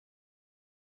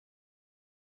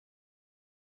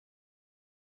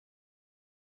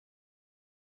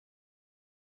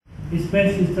It's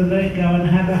best is to let go and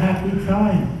have a happy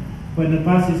time. When the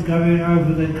bus is going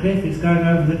over the cliff, it's going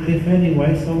over the cliff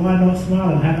anyway, so why not smile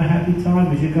and have a happy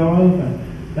time as you go over?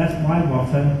 That's my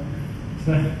motto.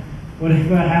 So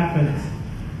whatever happens,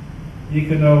 you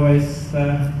can always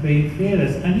be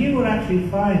fearless. And you will actually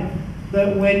find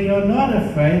that when you're not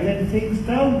afraid, then things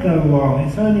don't go wrong.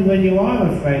 It's only when you are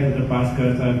afraid that the bus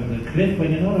goes over the cliff.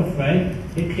 When you're not afraid,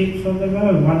 it keeps on the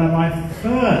road. One of my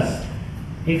first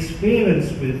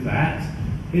experience with that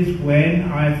is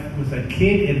when I was a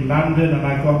kid in London and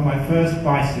I got my first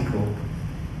bicycle.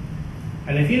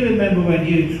 And if you remember when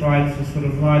you tried to sort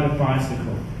of ride a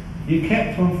bicycle, you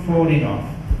kept on falling off.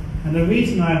 And the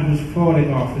reason I was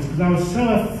falling off is because I was so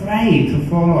afraid to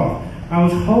fall off. I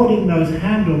was holding those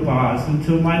handlebars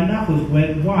until my knuckles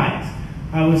went white.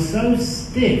 I was so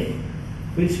stiff,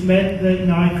 which meant that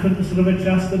I couldn't sort of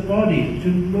adjust the body to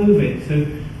move it,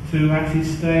 to actually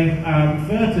stay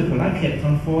vertical. I kept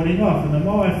on falling off, and the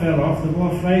more I fell off, the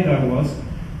more afraid I was,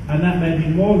 and that made me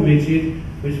more rigid,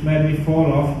 which made me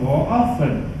fall off more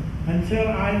often. Until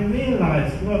I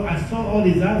realised, look, I saw all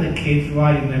these other kids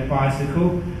riding their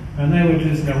bicycle, and they were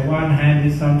just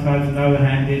one-handed, sometimes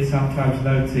no-handed, sometimes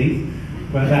no teeth,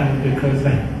 but that was because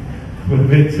they were a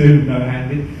bit too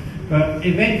no-handed. But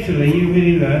eventually you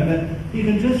really learn that you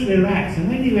can just relax, and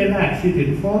when you relax you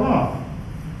didn't fall off,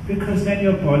 because then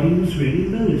your body was really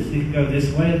loose. You could go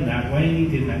this way and that way, and you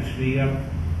didn't actually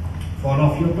fall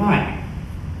off your bike.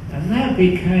 And that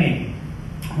became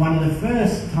one of the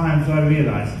first times I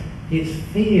realised it's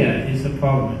fear is the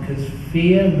problem, because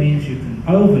fear means you can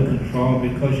over-control,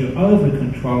 because you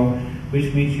over-control,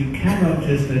 which means you cannot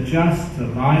just adjust to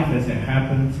life as it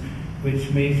happens, which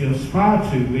means you're far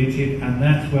too rigid, and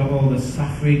that's where all the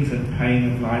sufferings and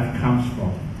pain of life comes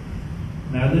from.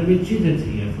 Now, the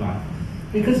rigidity of life.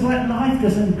 Because life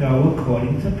doesn't go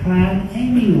according to plan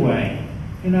anyway.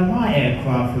 My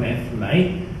aircraft left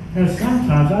late.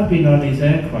 Sometimes I've been on these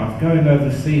aircraft going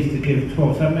overseas to give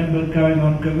talks. I remember going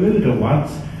on Garuda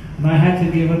once, and I had to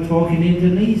give a talk in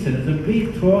Indonesia. It was a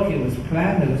big talk, it was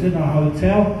planned, it was in a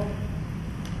hotel,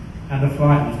 and the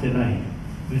flight was delayed.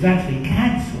 It was actually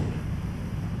cancelled.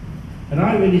 And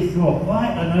I really thought,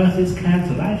 why on earth is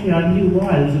cancelled? Actually, I knew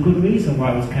why. There was a good reason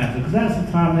why it was cancelled, because that's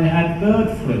the time they had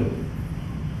bird flu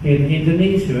in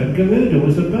Indonesia, and Garuda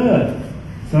was a bird.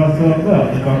 So I thought,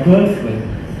 well, they've got bird flu.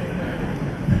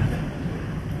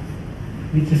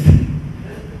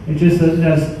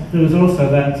 There was also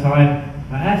that time,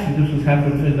 actually this was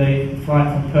happened in the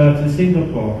flight from Perth to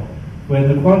Singapore, where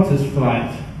the Qantas flight,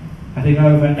 I think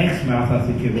over Exmouth I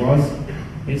think it was,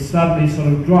 it suddenly sort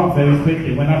of dropped very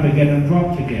quickly, went up again and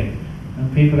dropped again.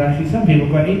 And some people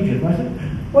got injured. I said,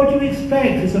 what do you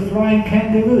expect? It's a flying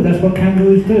kangaroo. That's what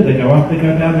kangaroos do. They go up, they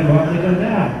go down, they go up, they go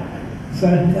down. So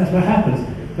that's what happens.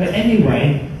 But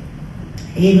anyway,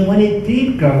 even when it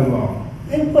did go wrong,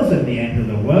 it wasn't the end of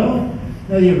the world.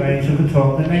 No, you arranged for a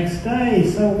talk the next day.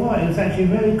 So what? It was actually a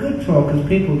very good talk, because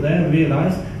people there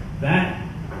realised that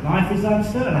life is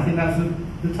uncertain. I think that's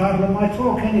the title of my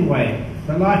talk anyway.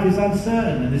 That life is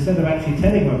uncertain, and instead of actually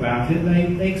telling them about it,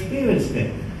 they experienced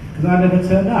it, because I never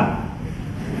turned up.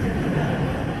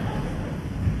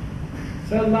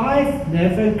 So life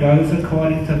never goes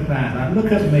according to plan. Now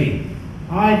look at me.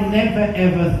 I never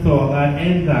ever thought I'd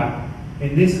end up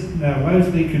in this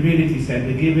Rosalie Community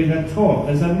Centre giving a talk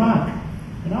as a monk.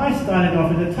 And I started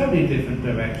off in a totally different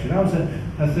direction. I was a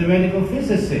theoretical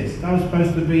physicist. I was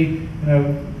supposed to be,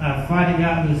 finding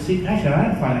out the secrets. Actually, I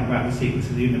am finding out the secrets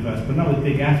of the universe, but not with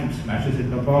big atom smashers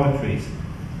in laboratories.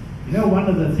 One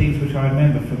of the things which I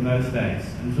remember from those days,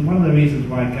 and it's one of the reasons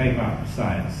why I gave up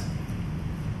science,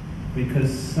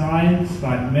 because science,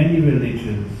 like many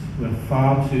religions, were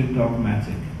far too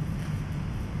dogmatic.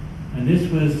 And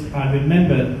I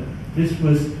remember, this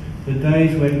was the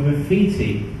days when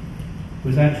graffiti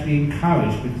was actually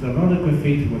encouraged, because a lot of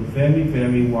graffiti were very,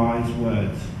 very wise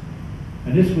words.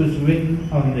 And this was written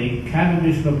on the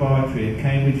Cavendish Laboratory at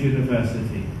Cambridge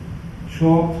University.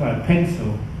 Chalked by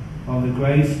pencil on the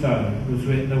grey stone was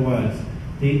written the words,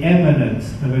 "The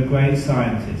eminence of a great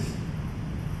scientist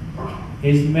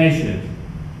is measured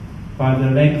by the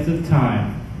length of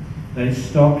time they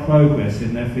stop progress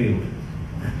in their field."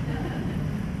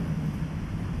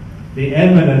 The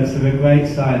eminence of a great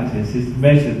scientist is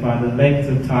measured by the length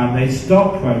of time they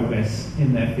stop progress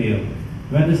in their field.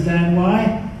 You understand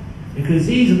why? Because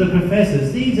these are the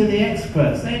professors, these are the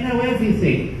experts, they know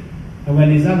everything. And when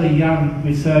these other young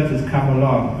researchers come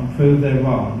along and prove they're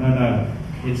wrong, no,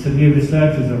 it's the new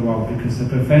researchers are wrong, because the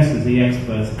professors, the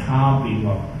experts, can't be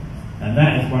wrong. And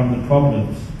that is one of the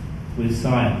problems with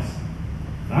science.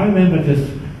 I remember just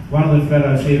One of the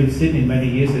fellows here in Sydney many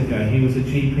years ago, he was a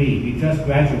GP, he just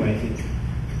graduated,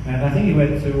 and I think he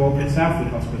went to Auckland Southwood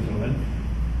Hospital, and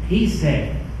he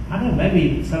said, I don't know,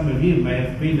 maybe some of you may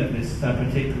have been at this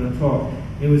particular talk,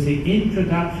 it was the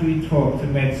introductory talk to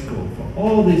med school for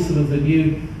all this sort of the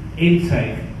new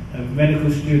intake of medical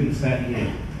students that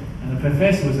year, and the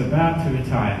professor was about to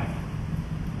retire,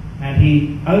 and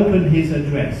he opened his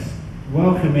address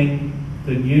welcoming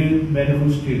the new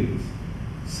medical students,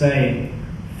 saying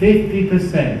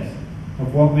 50%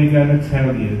 of what we're going to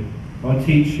tell you or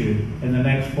teach you in the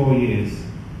next 4 years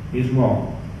is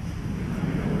wrong.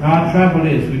 Our trouble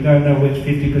is we don't know which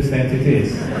 50% it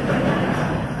is.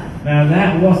 Now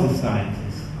that was a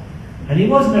scientist, and he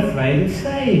wasn't afraid of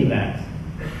saying that,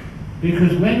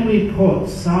 because when we put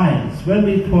science, when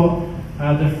we put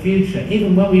the future,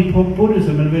 even when we put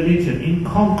Buddhism and religion in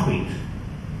concrete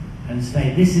and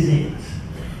say this is it,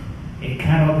 it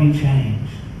cannot be changed,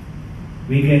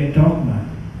 we get dogma.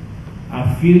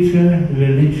 Our future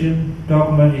religion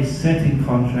dogma is set in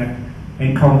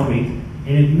concrete, and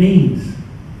it means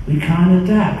we can't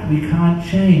adapt, we can't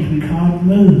change, we can't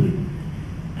move.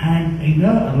 And you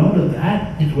know, a lot of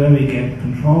that is where we get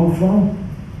control from.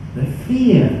 The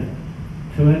fear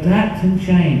to adapt and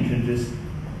change and just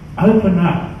open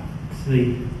up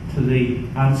to the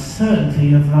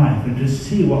uncertainty of life and just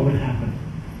see what would happen.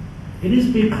 It is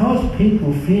because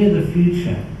people fear the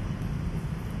future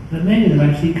that many of them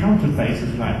actually come to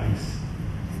places like this.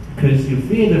 Because you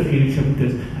fear the future,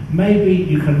 because maybe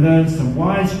you can learn some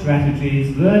wise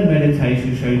strategies, learn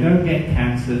meditation so you don't get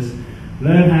cancers,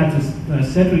 learn how to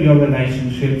settle your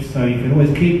relationships so you can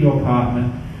always keep your partner,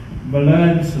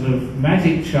 learn sort of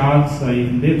magic chants so you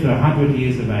can live to 100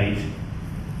 years of age.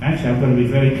 Actually, I've got to be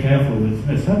very careful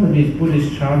with some of these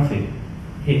Buddhist chanting.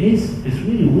 It's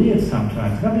really weird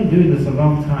sometimes. I've been doing this a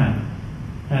long time.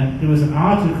 And there was an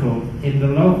article in the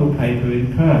local paper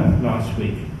in Perth last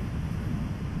week.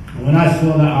 When I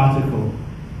saw that article,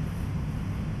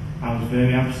 I was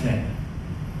very upset.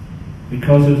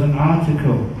 Because it was an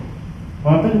article,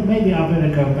 well, maybe I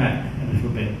better go back a little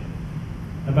bit.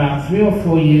 About 3 or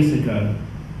 4 years ago,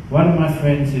 one of my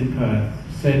friends in Perth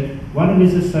said one of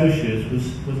his associates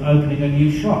was opening a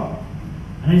new shop.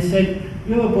 And he said,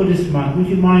 "You're a Buddhist monk, would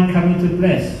you mind coming to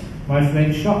bless my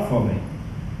friend's shop for me?"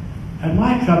 And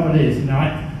my trouble is, you know,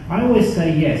 I always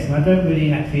say yes, and I don't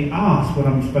really actually ask what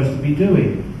I'm supposed to be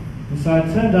doing. And so I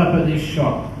turned up at this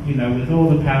shop, you know, with all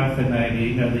the paraphernalia,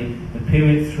 you know, the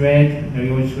period thread, you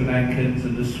know, your Sri Lankans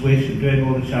and the swish and doing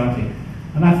all the chanting.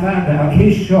 And I found out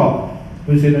his shop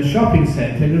was in a shopping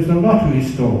centre, and there was a lottery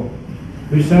store,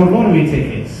 which sold lottery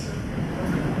tickets.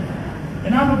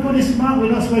 And I'm a Buddhist monk,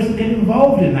 we're not supposed to get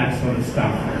involved in that sort of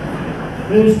stuff.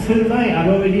 But it was too late, I'd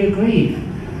already agreed.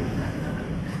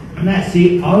 And that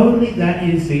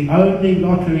is the only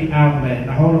lottery outlet in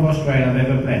the whole of Australia I've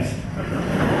ever blessed.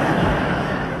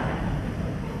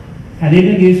 And in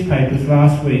the newspapers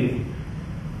last week,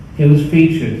 it was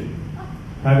featured.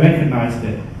 I recognised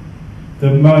it.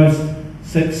 The most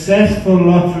successful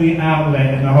lottery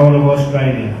outlet in the whole of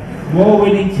Australia. More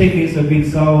winning tickets have been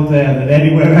sold there than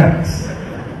anywhere else.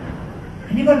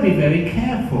 And you've got to be very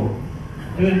careful.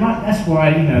 That's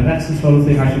why, you know, that's the sort of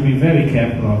thing I should be very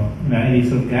careful of, you know, any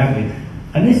sort of gambling.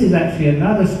 And this is actually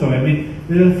another story. I mean,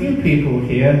 there are a few people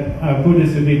here,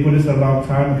 Buddhists who've been Buddhists a long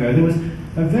time ago. There was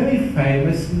a very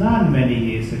famous nun many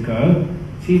years ago.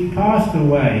 She passed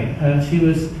away. She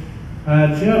was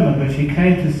German, but she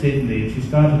came to Sydney. She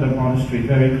started a monastery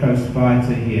very close by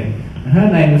to here. And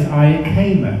her name was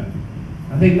Ajahn.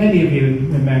 I think many of you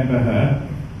remember her.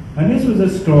 And this was a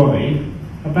story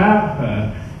about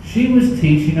her. She was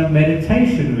teaching a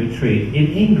meditation retreat in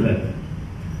England.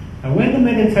 And when the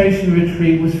meditation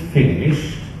retreat was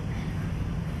finished,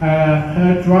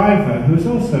 her driver, who was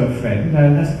also a friend,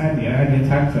 that's Anya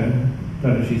Takta, I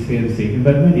don't know if she's here this evening,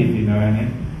 but many of you know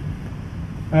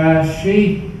Anya.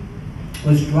 She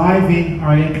was driving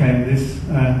Anya, this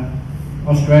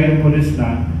Australian Buddhist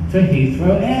nun, to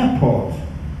Heathrow Airport.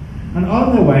 And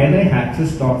on the way they had to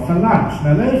stop for lunch.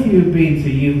 Now those of you who've been to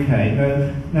UK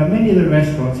know many of the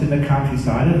restaurants in the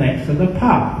countryside are next to the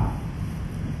pub.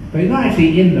 But you're not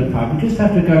actually in the pub, you just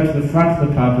have to go to the front of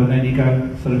the pub and then you go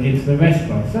sort of into the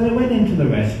restaurant. So they went into the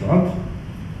restaurant,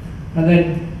 and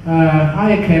then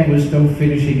Ayakem was still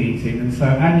finishing eating, and so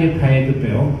Anya paid the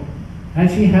bill, and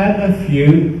she had a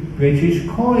few British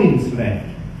coins left.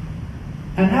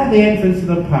 And at the entrance of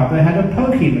the pub they had a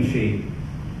pokie machine.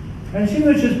 And she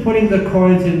was just putting the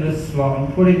coins in the slot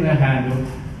and putting the handle,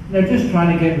 you know, just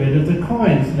trying to get rid of the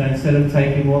coins, you know, instead of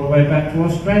taking all the way back to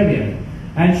Australia.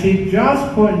 And she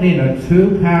just put in a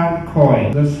 £2 coin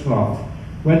in the slot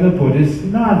when the Buddhist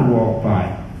nun walked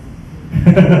by.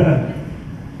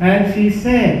 And she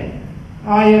said,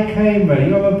 Ayakema,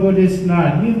 you're a Buddhist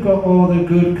nun, you've got all the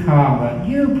good karma,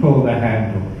 you pull the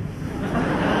handle.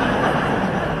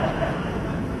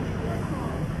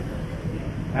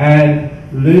 And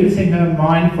losing her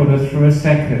mindfulness for a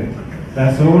second,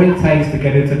 that's all it takes to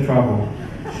get into trouble.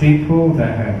 She pulled her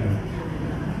handle.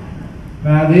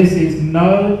 Now this is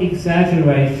no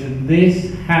exaggeration,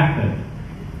 this happened.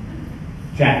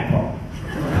 Jackpot.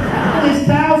 There's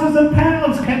thousands of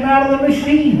pounds came out of the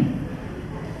machine.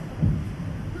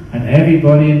 And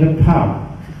everybody in the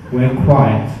pub went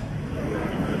quiet.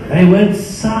 They went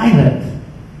silent.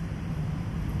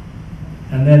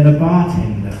 And then the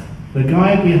bartender, the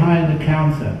guy behind the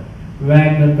counter,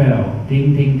 rang the bell.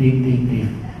 Ding, ding, ding, ding,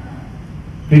 ding.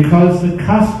 Because the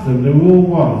custom, the rule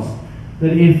was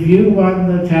that if you won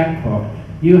the jackpot,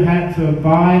 you had to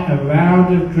buy a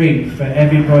round of drinks for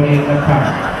everybody in the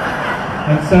pub.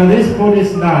 And so this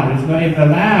Buddhist nun, who's not even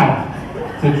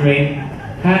allowed to drink,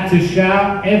 had to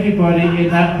shout everybody in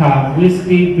that pub,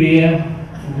 whiskey, beer,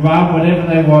 rum, whatever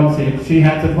they wanted, she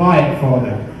had to buy it for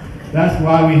them. That's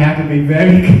why we have to be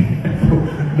very careful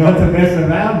not to mess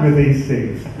around with these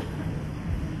things.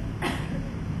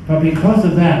 But because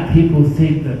of that, people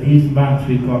think that these monks,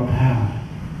 we've got power.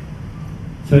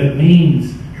 So it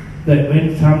means that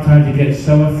when sometimes you get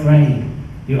so afraid,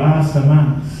 you ask the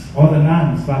monks, or the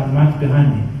nuns, like the monks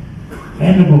behind me,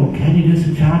 Venerable, can you do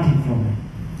some chanting for me?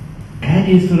 Can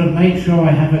you sort of make sure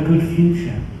I have a good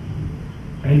future?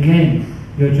 Again,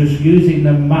 you're just using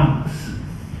the monks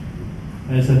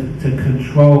to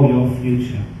control your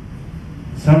future.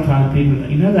 Sometimes people,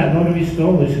 you know that lottery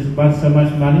store which has won so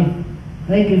much money?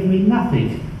 They give me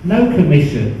nothing, no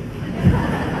commission.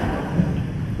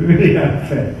 Really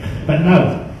unfair. But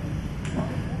no,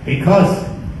 because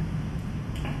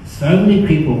so many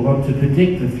people want to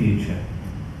predict the future,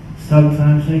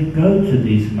 sometimes they go to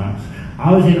these monks.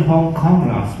 I was in Hong Kong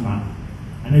last month,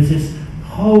 and there's this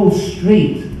whole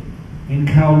street in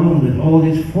Kowloon with all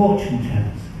these fortune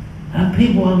tellers, and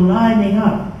people are lining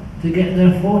up to get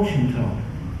their fortune told.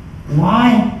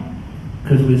 Why?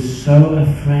 Because we're so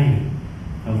afraid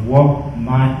of what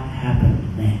might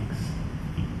happen next.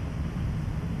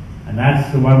 And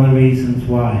that's one of the reasons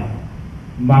why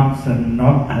monks are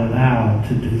not allowed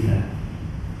to do that.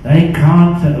 They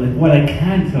can't tell, well, they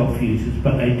can tell futures,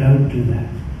 but they don't do that.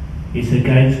 It's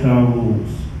against our rules.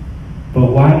 But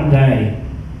one day,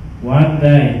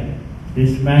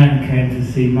 this man came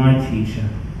to see my teacher,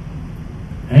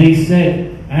 and he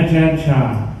said, Ajahn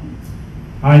Chah,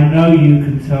 I know you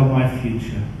can tell my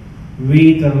future.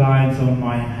 Read the lines on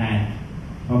my hand,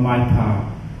 on my palm.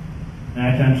 And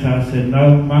Ajahn Chah said,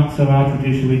 no, monks of our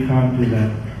tradition, we can't do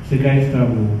that. It's against our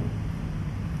rule.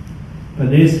 But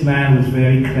this man was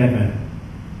very clever.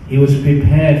 He was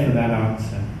prepared for that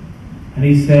answer. And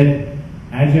he said,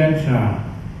 Ajahn Chah,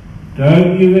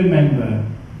 don't you remember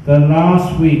the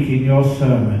last week in your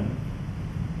sermon,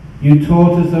 you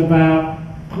taught us about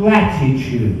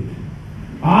gratitude.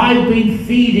 I've been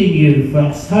feeding you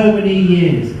for so many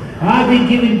years. I've been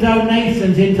giving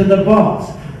donations into the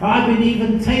box. I've been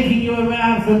even taking you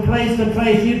around from place to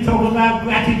place. You talk about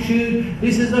gratitude.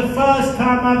 This is the first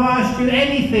time I've asked you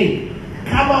anything.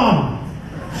 Come on,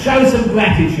 show some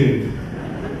gratitude.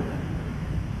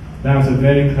 That was a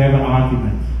very clever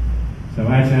argument. So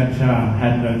Ajahn Chah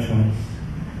had no choice.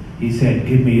 He said,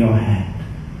 give me your hand.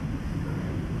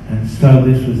 And so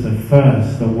this was the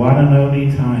first, the one and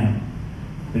only time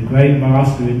the great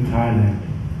master in Thailand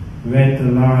read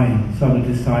the lines on the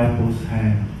disciple's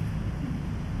hand.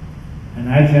 And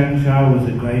Ajahn Chah was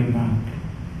a great monk.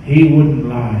 He wouldn't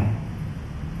lie.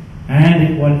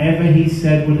 And whatever he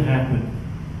said would happen,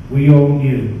 we all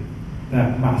knew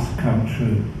that must come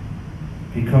true,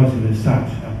 because he was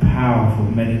such a powerful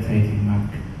meditating monk.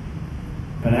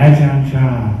 But Ajahn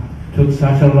Chah took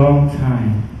such a long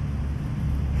time,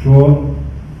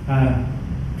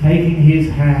 taking his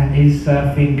hand, his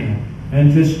finger,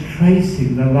 and just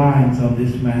tracing the lines on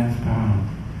this man's palm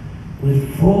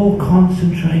with full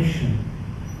concentration.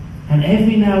 And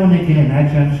every now and again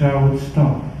Ajahn Chah would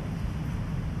stop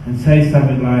and say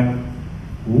something like,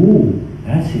 ooh,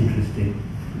 that's interesting.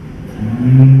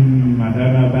 I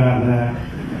don't know about that.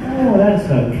 Oh, that's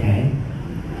okay.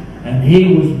 And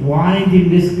he was winding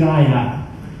this guy up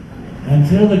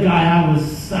until the guy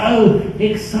was so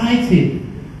excited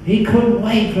he couldn't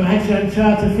wait for Ajahn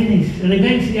Chah to finish. And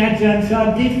eventually Ajahn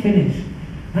Chah did finish.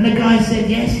 And the guy said,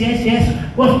 yes, yes,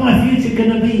 yes, what's my future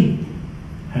going to be?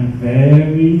 And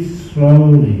very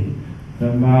slowly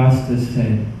the master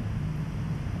said,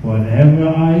 whatever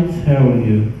I tell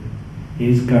you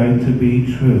is going to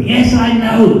be true. Yes, I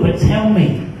know, but tell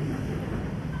me.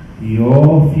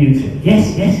 Your future,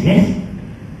 yes, yes, yes,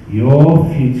 your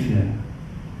future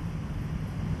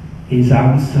is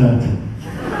uncertain.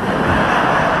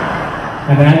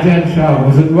 And Ajahn Chah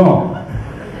wasn't wrong.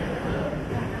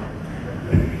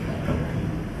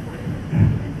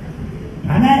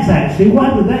 And that's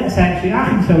actually, I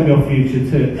can tell your future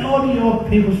too. All of your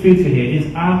people's future here is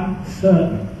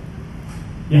uncertain.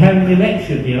 You're having an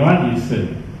election here, aren't you,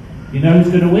 soon? You know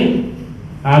who's going to win?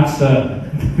 Uncertain.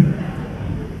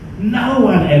 No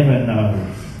one ever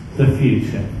knows the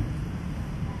future.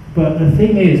 But the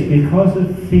thing is, because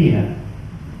of fear,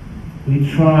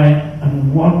 we try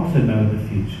and want to know the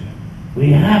future.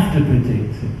 We have to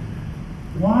predict it.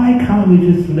 Why can't we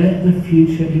just let the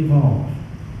future evolve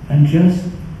and just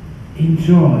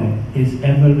enjoy its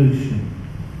evolution?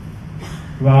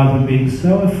 Rather than being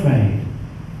so afraid,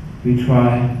 we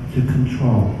try to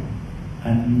control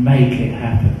and make it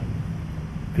happen.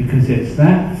 Because it's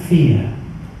that fear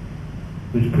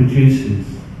which produces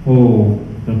all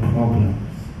the problems.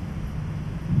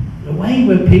 The way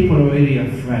where people are really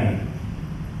afraid,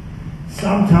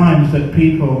 sometimes that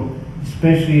people,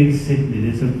 especially in Sydney,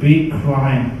 there's a big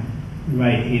crime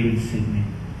rate here in Sydney.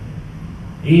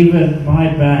 Even my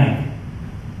bag,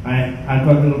 I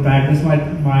got a little bag, it's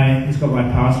got my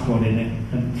passport in it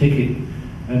and ticket,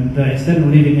 and instead of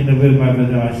leaving it in the room over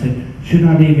there, I said, shouldn't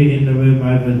I leave it in the room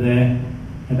over there?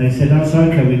 And they said, oh, it's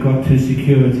okay, we've got 2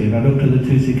 security. And I looked at the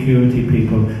 2 security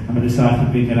people and I decided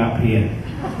to bring it up here.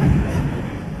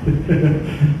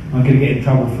 I'm going to get in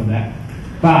trouble for that.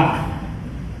 But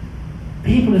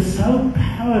people are so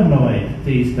paranoid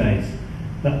these days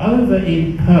that over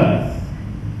in Perth,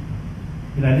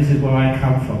 you know, this is where I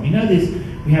come from. You know this,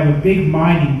 we have a big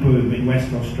mining boom in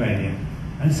West Australia.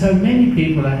 And so many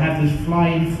people that have this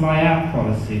fly-in, fly-out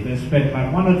policy. They spend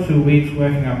like 1 or 2 weeks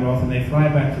working up north and they fly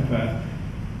back to Perth.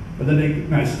 But then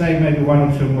they stay maybe 1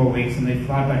 or 2 more weeks and they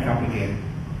fly back up again.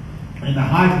 In the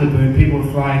height of the boom, people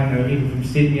were flying, you know, even from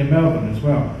Sydney and Melbourne as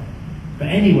well. But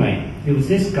anyway, there was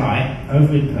this guy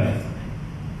over in Perth,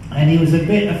 and he was a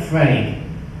bit afraid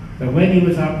that when he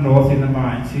was up north in the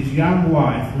mines, his young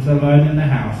wife was alone in the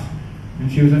house,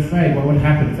 and she was afraid what would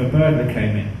happen if a burglar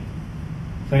came in.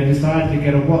 So he decided to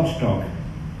get a watchdog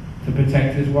to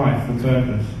protect his wife from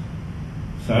burglars.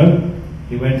 So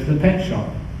he went to the pet shop.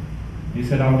 He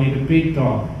said, I'll need a big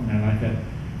dog, you know, like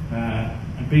a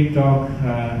big dog,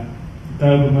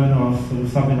 Doberman or sort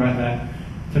of something like that,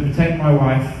 to protect my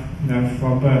wife, you know,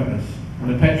 from burglars. And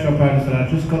the pet shop owner said, I've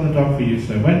just got the dog for you,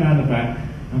 so went round the back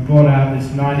and brought out this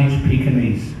 9-inch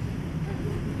Pekingese.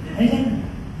 And he said,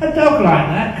 a dog like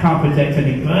that can't protect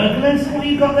any burglars. What have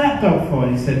you got that dog for?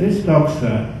 And he said, this dog,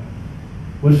 sir,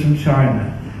 was from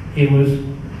China. It was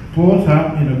brought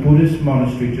up in a Buddhist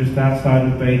monastery just outside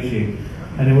of Beijing,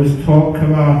 and it was taught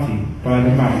karate by the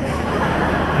monks.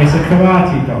 It's a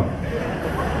karate dog.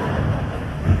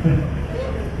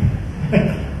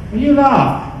 You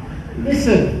laugh.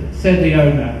 Listen, said the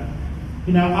owner.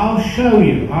 You know, I'll show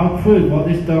you, I'll prove what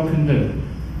this dog can do.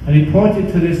 And he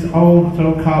pointed to this old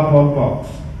sort of cardboard box,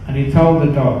 and he told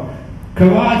the dog,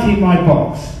 karate my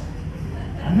box.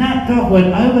 And that dog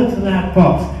went over to that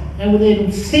box, and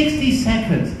within 60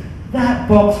 seconds, that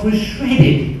box was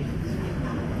shredded.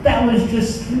 That was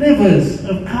just slivers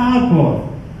of cardboard.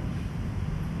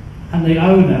 And the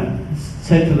owner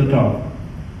said to the dog,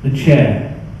 the chair,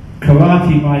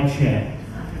 karate my chair.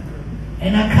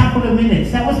 In a couple of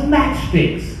minutes, that was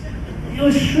matchsticks. It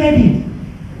was shredded.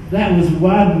 That was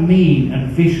one mean and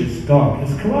vicious dog. It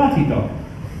was a karate dog.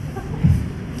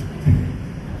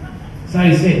 So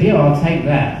he said, yeah, I'll take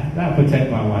that. That'll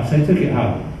protect my wife. So he took it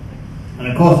home. And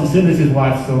of course, as soon as his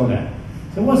wife saw that,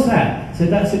 so what's that? He said,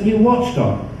 that's a new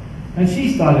watchdog. And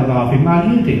she started laughing like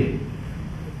you did.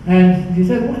 And he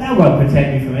said, well, that won't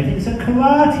protect me from anything. It's a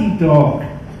karate dog.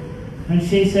 And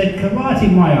she said,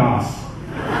 karate my ass.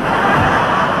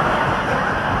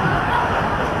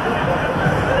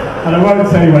 And I won't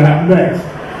tell you what happened next.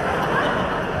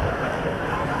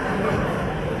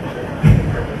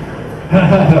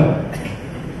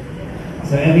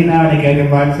 So every now and again in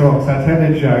my talks I tell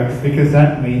a joke, because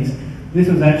that means this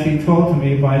was actually taught to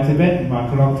me by a Tibetan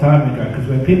monk a long time ago, because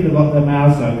when people have got their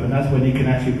mouths open, that's when you can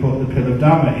actually put the pill of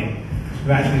Dharma in.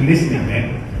 You're actually listening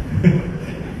then.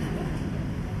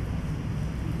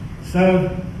 So,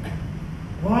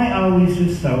 why are we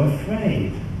just so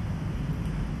afraid?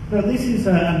 Well, this is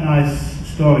a nice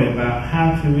story about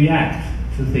how to react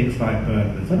to things like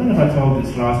burglars. I don't know if I told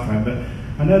this last time, but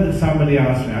I know that somebody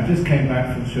asked me, I just came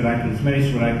back from Sri Lanka, there's many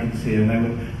Sri Lankans here, and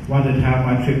they wondered how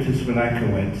my trip to Sri Lanka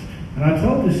went. And I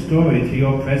told this story to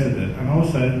your president, and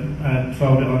also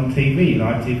told it on TV,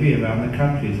 live TV around the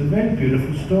country. It's a very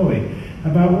beautiful story.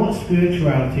 about what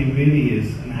spirituality really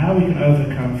is and how we can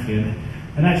overcome fear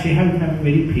and actually how we can have a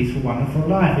really peaceful, wonderful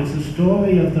life. It's the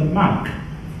story of the monk,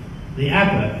 the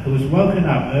abbot, who was woken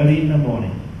up early in the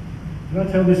morning. Did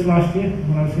I tell this last year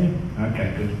when I was here?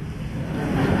 Okay, good.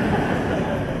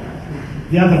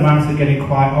 The other monks are getting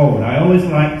quite old. I always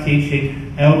like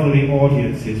teaching elderly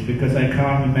audiences because they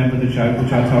can't remember the joke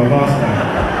which I told last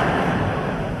time.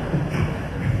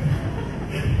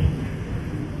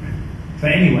 So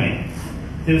anyway,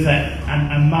 there was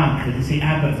a monk, who's the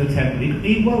abbot of the temple.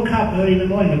 He woke up early in the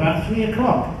morning, about 3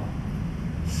 o'clock.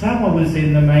 Someone was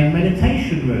in the main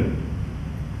meditation room.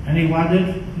 And he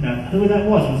wondered, who that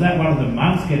was. Was that one of the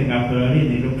monks getting up early?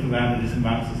 And he looked around at his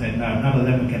monks and said, no, none of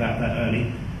them would get up that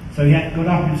early. So he got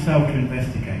up himself to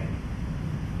investigate.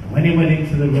 And when he went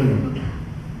into the room,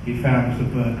 he found it was a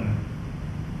burglar.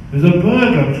 There was a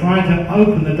burglar trying to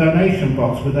open the donation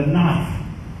box with a knife.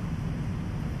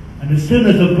 And as soon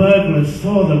as the burglar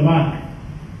saw the monk,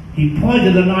 he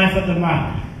pointed the knife at the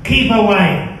monk. Keep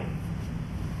away!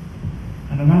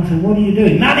 And the monk said, what are you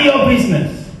doing? None of your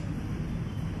business!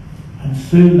 And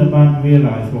soon the monk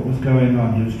realized what was going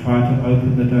on. He was trying to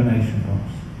open the donation box.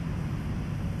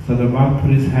 So the monk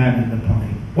put his hand in the pocket.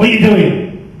 What are you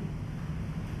doing?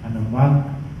 And the monk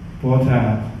brought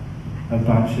out a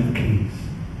bunch of keys.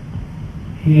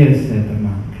 Here, said the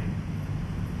monk,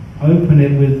 open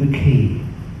it with the key,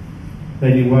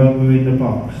 then you won't ruin the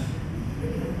box.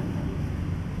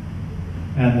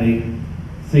 And the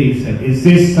thief said, is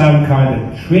this some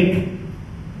kind of trick?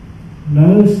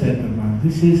 No, said the monk,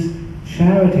 this is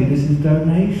charity, this is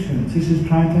donations, this is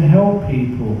trying to help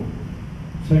people.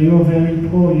 So you're very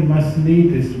poor, you must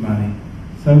need this money.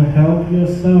 So help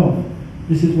yourself.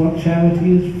 This is what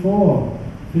charity is for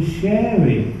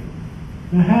sharing.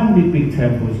 Now how many big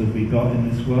temples have we got in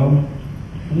this world?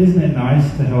 And isn't it nice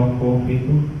to help poor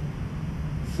people?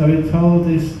 So he told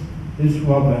this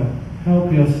robber,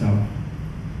 help yourself.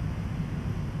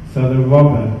 So the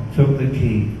robber took the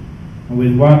key, and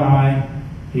with one eye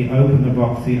he opened the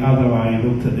box, the other eye he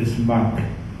looked at this monk,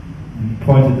 and he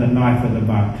pointed the knife at the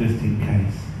monk just in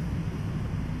case.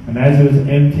 And as he was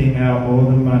emptying out all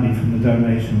the money from the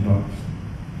donation box,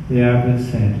 the abbot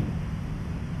said,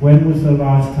 when was the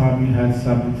last time you had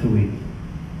something to eat?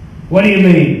 What do you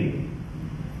mean?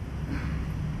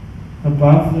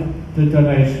 Above the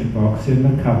donation box in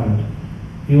the cupboard,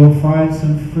 you will find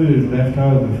some food left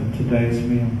over from today's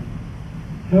meal.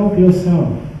 Help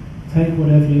yourself. Take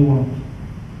whatever you want.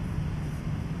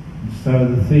 And so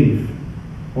the thief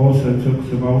also took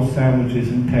some old sandwiches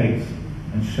and cakes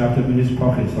and shoved them in his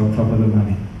pockets on top of the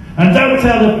money. And don't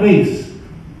tell the police,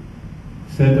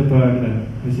 said the burglar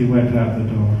as he went out the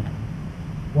door.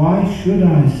 Why should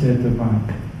I, said the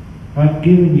monk. I've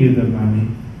given you the money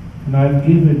and I've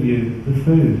given you the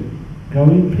food. Go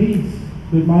in peace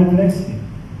with my blessing.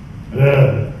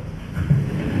 And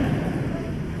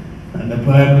the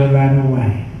burglar ran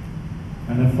away.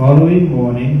 And the following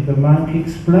morning the monk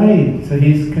explained to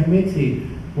his committee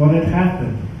what had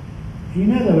happened. You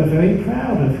know, they were very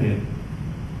proud of him.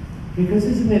 Because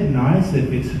isn't it nice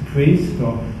if it's a priest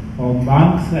or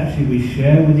monks actually we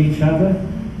share with each other?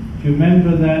 Do you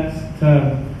remember that?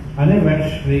 I never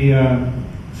actually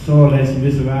saw Les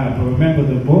Miserables, but remember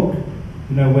the book?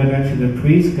 You know, when actually the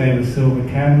priest gave a silver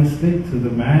candlestick to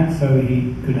the man so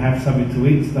he could have something to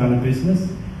eat, start a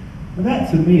business. And that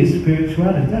to me is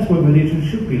spirituality. That's what religion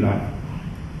should be like.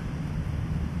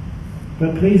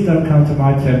 But please don't come to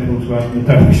my temple to open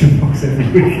the donation box every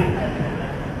week.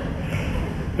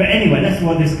 But anyway, that's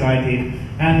what this guy did.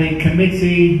 And the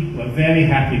committee were very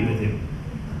happy with him.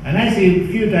 And as a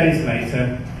few days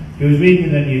later, he was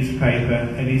reading the newspaper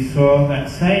and he saw that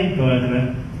same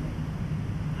burglar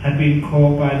had been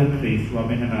caught by the police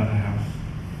robbing another house.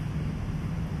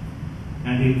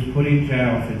 And he was put in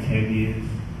jail for 10 years.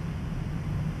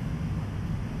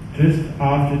 Just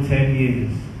after 10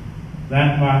 years,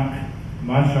 that monk,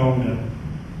 much older,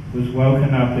 was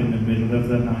woken up in the middle of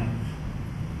the night.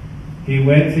 He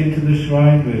went into the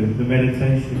shrine room, the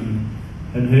meditation room,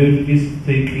 and who did you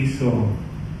think he saw?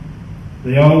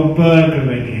 The old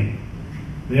burglar again.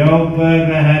 The old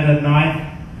burglar had a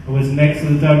knife and was next to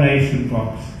the donation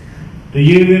box. Do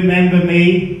you remember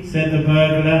me? Said the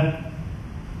burglar.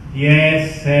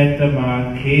 Yes, said the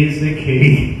monk, here's the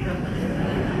key.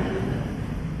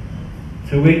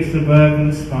 To which the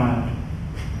burglar smiled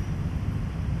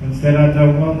and said, I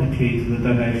don't want the key to the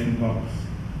donation box.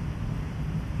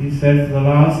 He said, for the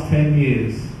last 10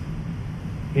 years,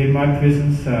 in my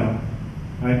prison cell,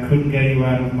 I couldn't get you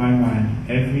out of my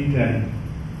mind every day.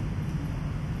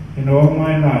 In all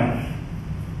my life,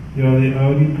 you're the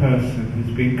only person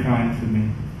who's been kind to me,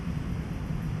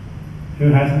 who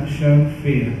hasn't shown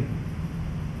fear,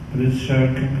 but has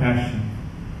shown compassion.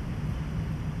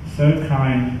 So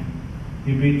kind,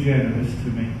 you've been generous to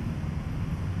me.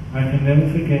 I can never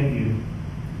forget you.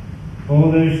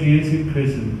 All those years in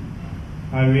prison,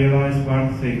 I realized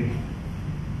one thing.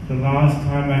 The last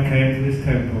time I came to this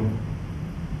temple,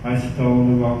 I stole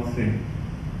the wrong thing.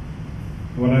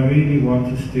 What I really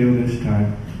want to steal this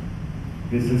time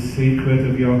is the secret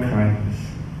of your kindness.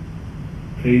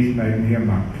 Please make me a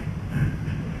monk.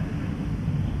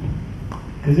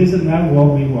 Because isn't that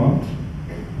what we want?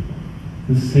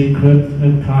 The secret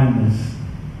of kindness,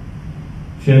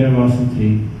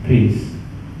 generosity, peace,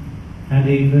 and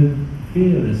even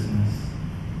fearlessness.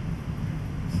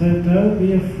 So don't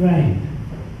be afraid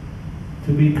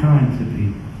to be kind to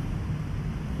people.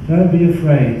 Don't be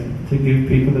afraid to give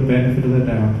people the benefit of the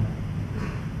doubt.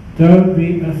 Don't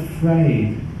be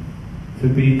afraid to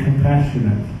be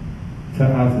compassionate to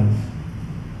others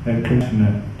and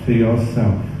compassionate to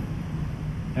yourself.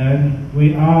 And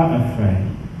we are afraid.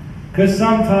 Because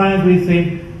sometimes we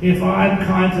think, if I'm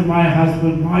kind to my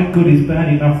husband, my good is bad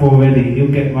enough already, he'll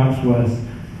get much worse.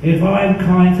 If I'm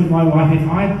kind to my wife, if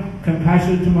I'm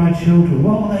compassionate to my children,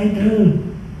 what will they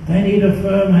do? They need a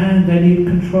firm hand, they need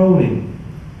controlling.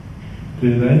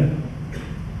 Do they?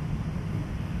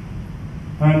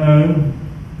 I know,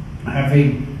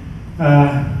 having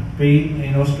been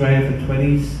in Australia for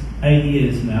 28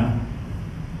 years now,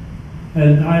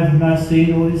 and I've now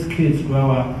seen all these kids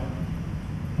grow up,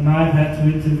 and I've had to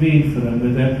intervene for them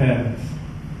with their parents,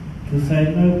 to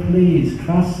say, no, please,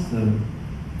 trust them.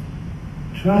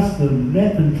 Trust them,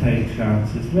 let them take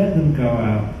chances, let them go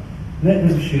out, let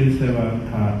them choose their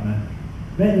own partner,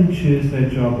 let them choose their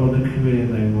job or the career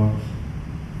they want.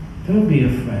 Don't be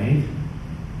afraid,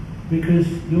 because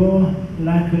your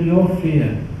lack of your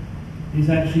fear is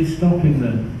actually stopping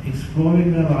them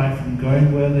exploring their life and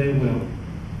going where they will.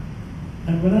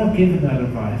 And when I've given that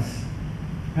advice,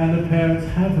 and the parents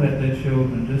have let their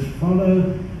children just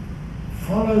follow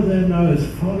their nose,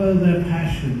 follow their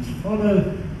passions, follow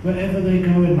wherever they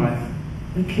go in life,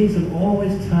 the kids have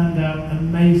always turned out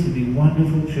amazingly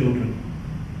wonderful children.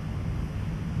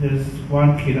 There's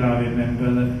one kid I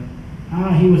remember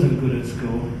that he wasn't good at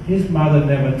school. His mother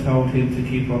never told him to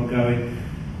keep on going,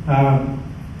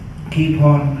 keep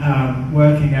on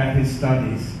working at his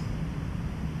studies.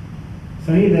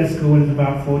 So he left school when he was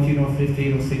about 14 or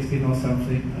 15 or 16 or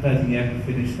something. I don't think he ever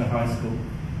finished the high school.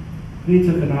 But he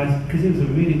took a nice, because he was a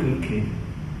really good kid.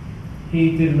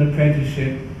 He did an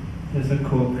apprenticeship as a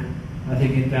cook, I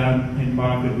think down in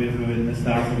Margaret River in the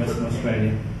south of Western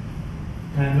Australia.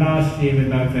 And last year in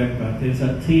November, there's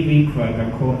a TV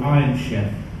program called Iron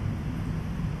Chef.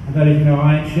 I don't know if you know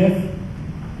Iron Chef.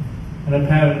 And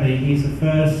apparently he's the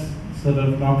first sort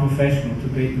of non-professional to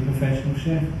beat the professional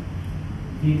chef.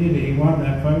 He did it, he won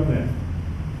that program.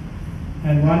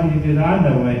 And why did he do that? I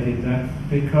know why he did that.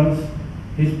 Because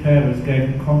his parents gave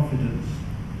him confidence.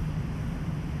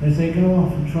 They say, go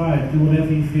off and try it, do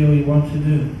whatever you feel you want to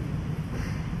do.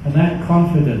 And that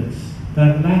confidence,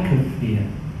 that lack of fear,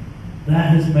 that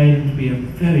has made him to be a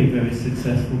very, very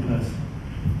successful person.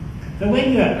 So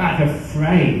when you're like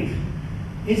afraid,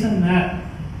 isn't that,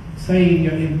 say,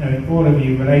 in all of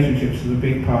you, relationships is a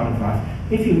big part of life.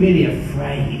 If you're really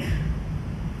afraid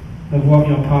of what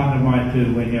your partner might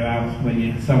do when you're out, when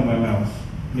you're somewhere else,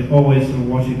 you're always sort of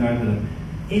watching over them,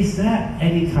 is that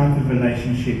any type of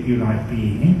relationship you like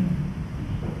being in?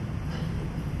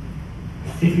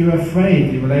 If you're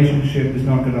afraid the relationship is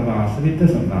not going to last, and it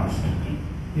doesn't last.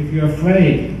 If you're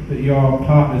afraid that your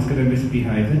partner's going to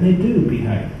misbehave, then they do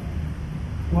behave.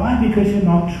 Why? Because you're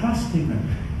not trusting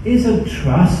them. Isn't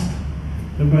trust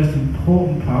the most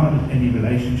important part of any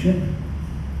relationship?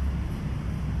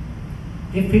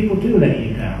 If people do let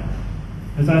you down,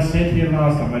 as I said here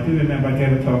last time, I do remember I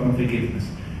gave a talk on forgiveness.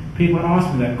 People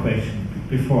asked me that question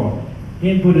before.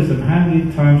 In Buddhism, how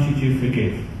many times should you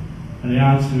forgive? And the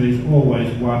answer is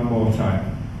always one more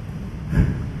time.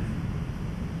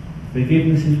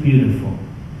 Forgiveness is beautiful.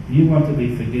 You want to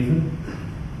be forgiven.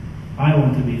 I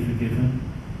want to be forgiven.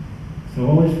 So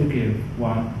always forgive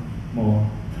one more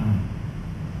time.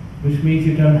 Which means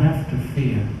you don't have to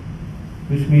fear.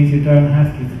 Which means you don't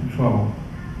have to control.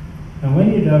 And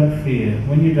when you don't fear,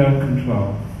 when you don't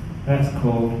control, that's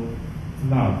called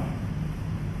love.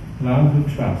 Love and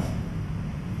trust.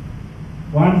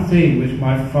 One thing which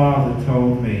my father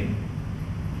told me,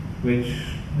 which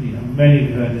many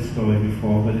have heard this story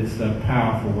before, but it's a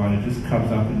powerful one, it just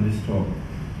comes up in this talk.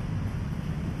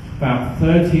 About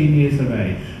 13 years of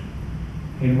age,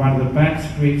 in one of the back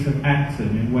streets of Acton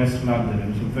in West London, it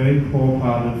was a very poor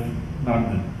part of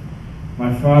London,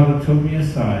 my father took me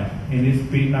aside in his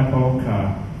beaten up old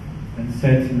car and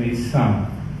said to me, "Son,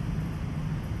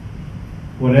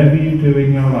 whatever you do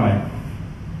in your life,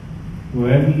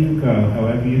 wherever you go,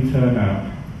 however you turn out,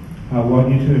 I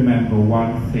want you to remember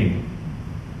one thing.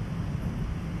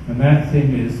 And that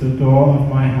thing is, the door of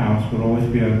my house will always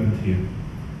be open to you.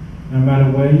 No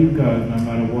matter where you go, no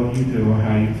matter what you do or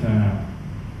how you turn out.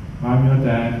 I'm your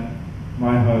dad,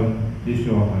 my home is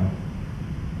your home."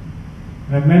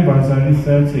 And I remember I was only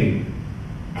 13.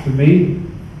 To me,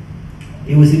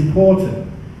 it was important.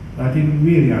 I didn't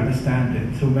really understand it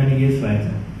until many years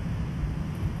later.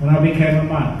 When I became a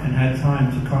monk and had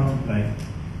time to contemplate,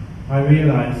 I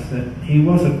realized that he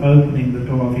wasn't opening the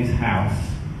door of his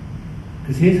house,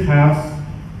 because his house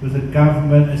was a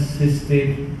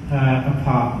government-assisted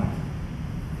apartment.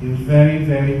 He was very,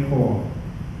 very poor.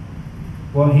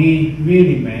 What he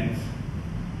really meant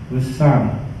was,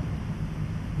 "Son,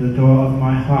 the door of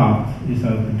my heart is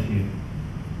open to you."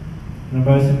 And the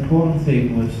most important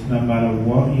thing was, no matter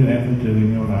what you ever do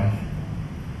in your life,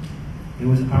 it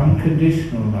was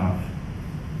unconditional love,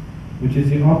 which is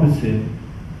the opposite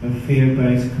of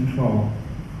fear-based control.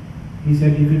 He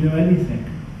said you could do anything,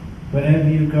 wherever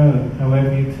you go,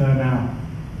 however you turn out.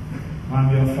 I'm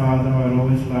your father, I'll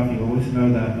always love you, always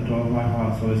know that, the door of my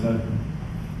heart's always open.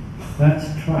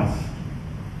 That's trust.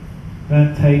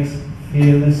 That takes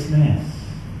fearlessness.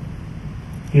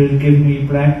 He'll give me a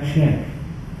blank check.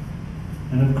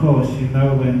 And of course, you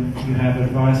know when you have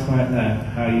advice like that,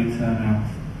 how you turn out.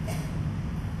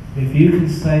 If you can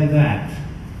say that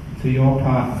to your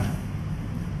partner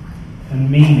and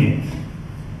mean it,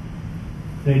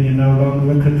 then you're no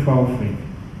longer a control freak,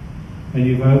 and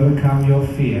you've overcome your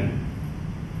fear,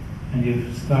 and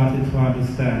you've started to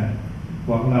understand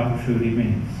what love truly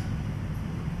means.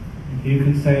 If you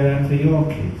can say that to your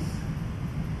kids,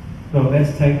 look,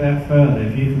 let's take that further.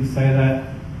 If you can say that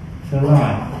to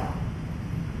life,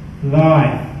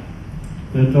 life,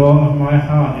 the door of my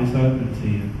heart is open to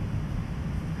you.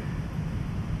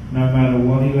 No matter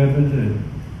what you ever do,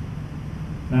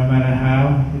 no matter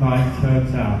how life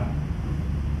turns out.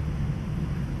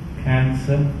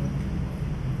 Cancer,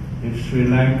 if Sri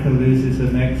Lanka loses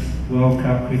the next World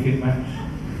Cup cricket match.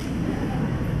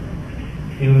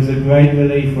 It was a great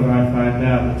relief when I found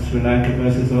out that Sri Lanka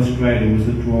versus Australia was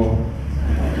a draw.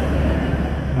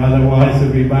 Otherwise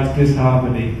there'd be much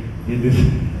disharmony in this.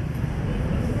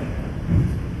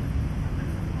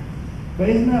 But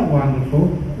isn't that wonderful?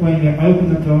 When you open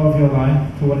the door of your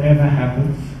life to whatever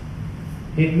happens,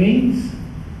 it means,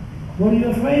 what are you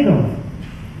afraid of?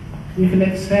 You can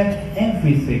accept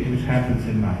everything which happens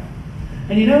in life.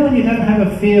 And you know, when you don't have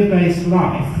a fear-based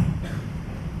life,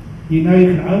 you know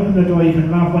you can open the door, you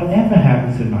can love whatever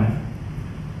happens in life.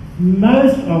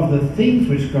 Most of the things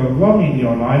which go wrong in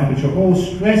your life, which are all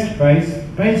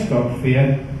stress-based, based on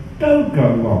fear, don't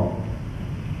go wrong.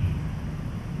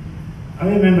 I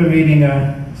remember reading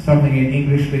something in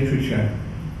English literature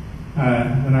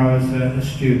when I was a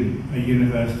student at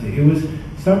university. It was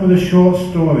some of the short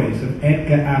stories of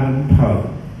Edgar Allan Poe.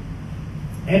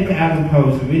 Edgar Allan Poe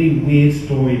was a really weird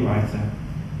story writer.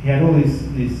 He had all this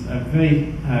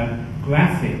very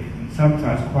graphic and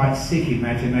sometimes quite sick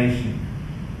imagination.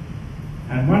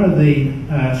 And one of the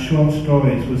short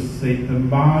stories was the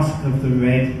Mask of the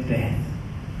Red Death.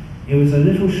 It was a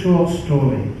little short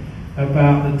story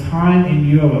about the time in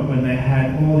Europe when they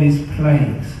had all these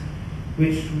plagues,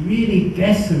 which really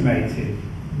decimated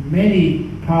many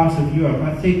parts of Europe.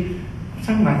 I think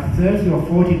something like 30 or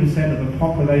 40% of the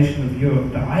population of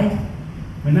Europe died.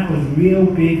 I mean, that was a real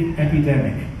big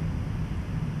epidemic.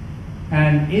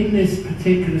 And in this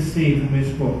particular scene from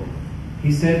his book,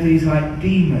 he said these like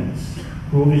demons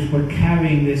which were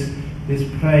carrying this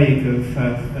plague of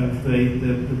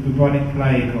the bubonic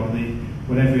plague, or the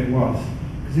whatever it was.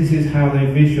 Because this is how they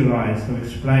visualized or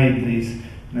explained these,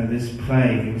 this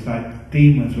plague. It was like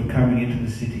demons were coming into the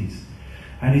cities.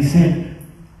 And he said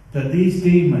that these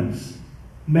demons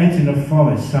met in a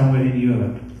forest somewhere in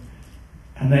Europe,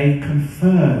 and they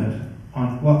conferred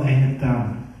on what they had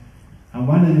done. And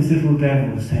one of these little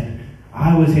devils said,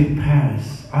 "I was in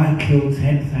Paris, I killed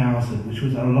 10,000, which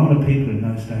was a lot of people in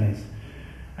those days."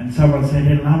 And someone said,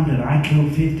 "In London, I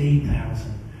killed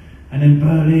 15,000. And in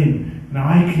Berlin,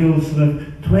 I killed sort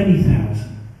of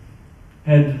 20,000.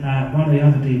 And one of the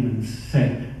other demons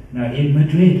said, "In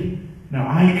Madrid,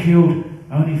 I killed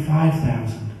only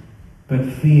 5,000, but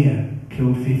fear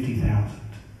killed 50,000.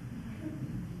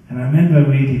 And I remember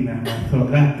reading that and I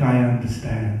thought, that guy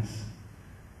understands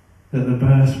that the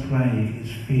burst plague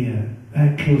is fear.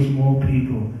 That kills more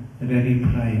people than any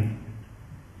plague.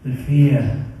 The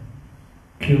fear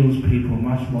kills people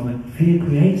much more than fear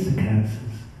creates the cancers.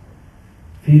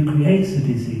 Fear creates the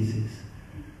diseases.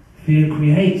 Fear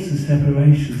creates the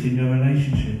separations in your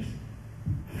relationships.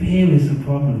 Fear is the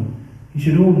problem. You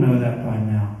should all know that by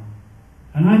now.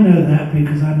 And I know that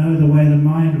because I know the way the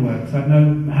mind works. I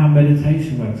know how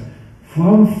meditation works.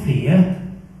 From fear,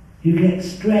 you get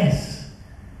stress.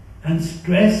 And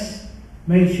stress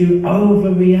makes you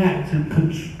overreact and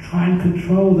try and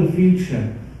control the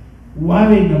future,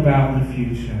 worrying about the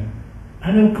future.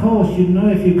 And of course, you know,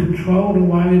 if you control and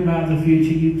worry about the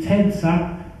future, you tense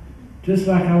up. Just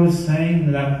like I was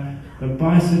saying, that the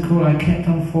bicycle, I kept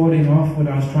on falling off when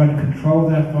I was trying to control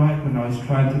that bike, when I was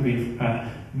trying to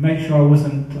make sure I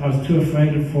was too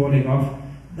afraid of falling off.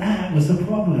 That was the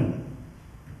problem.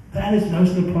 That is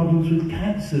most of the problems with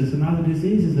cancers and other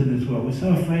diseases in this world. We're so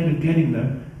afraid of getting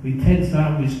them. We tense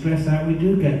up, we stress out, we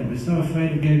do get them. We're so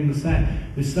afraid of getting the sack.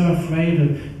 We're so afraid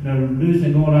of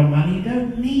losing all our money. You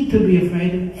don't need to be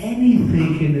afraid of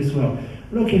anything in this world.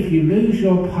 Look, if you lose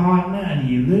your partner and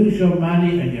you lose your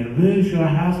money and you lose your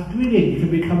house, brilliant, you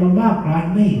can become a monk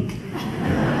like me.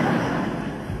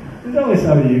 There's always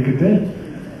something you can do.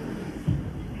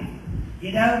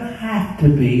 You don't have to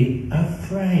be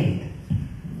afraid.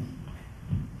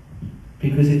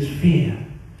 Because it's fear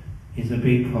is a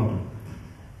big problem.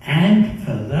 And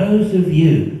for those of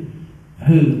you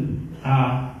who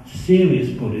are serious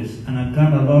Buddhists and have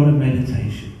done a lot of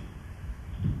meditation,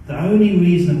 the only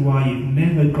reason why you've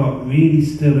never got really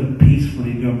still and peaceful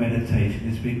in your meditation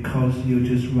is because you're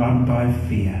just run by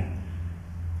fear.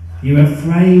 You're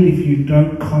afraid if you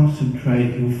don't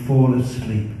concentrate, you'll fall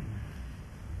asleep.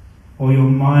 Or your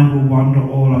mind will wander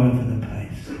all over the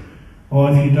place.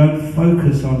 Or if you don't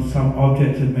focus on some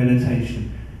object of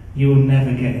meditation, you will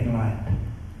never get enlightened.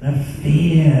 The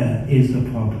fear is the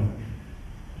problem.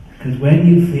 Because when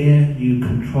you fear, you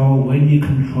control. When you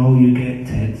control, you get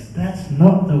tense. That's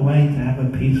not the way to have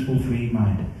a peaceful, free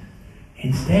mind.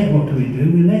 Instead, what do?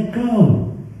 We let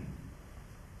go.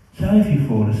 So if you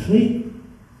fall asleep,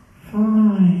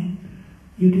 fine.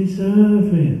 You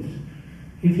deserve it.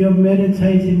 If you're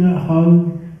meditating at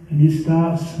home and you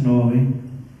start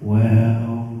snoring,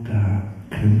 well done.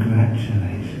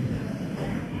 Congratulations.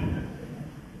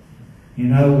 You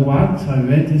know, once I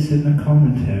read this in the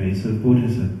commentaries of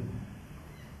Buddhism.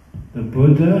 The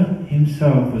Buddha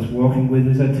himself was walking with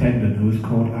his attendant who was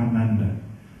called Ananda.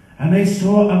 And they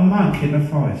saw a monk in the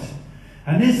forest.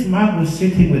 And this monk was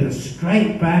sitting with a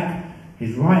straight back,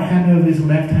 his right hand over his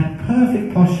left hand,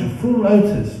 perfect posture, full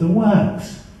lotus, the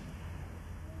works.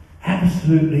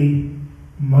 Absolutely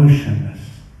motionless.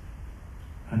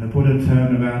 And the Buddha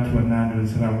turned around to Ananda and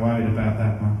said, I'm worried about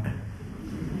that monk.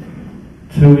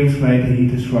 2 weeks later he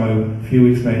disrobed, a few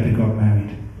weeks later got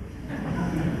married.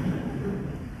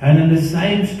 And in the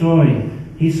same story,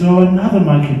 he saw another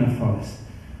monk in the forest.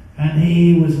 And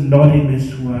he was nodding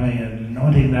this way and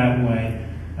nodding that way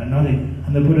and nodding.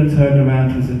 And the Buddha turned around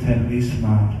to his attendant, he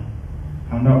smiled.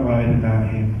 I'm not worried about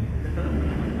him.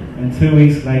 And 2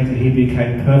 weeks later, he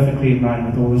became perfectly in line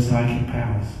with all the psychic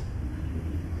powers.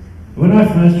 When I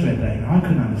first read that, I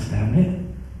couldn't understand it.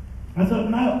 I thought,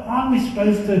 no, aren't we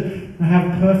supposed to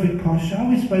have perfect posture? Aren't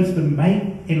we supposed to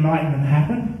make enlightenment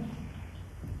happen?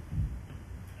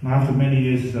 And after many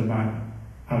years as a monk,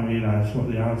 I realized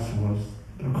what the answer was.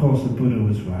 Of course, the Buddha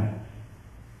was right.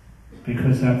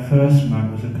 Because that first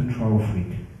monk was a control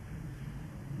freak.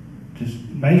 Just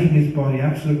making his body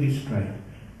absolutely straight.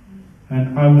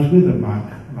 And I was with a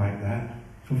monk like that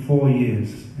for 4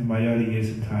 years, in my early years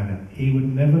in Thailand. He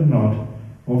would never nod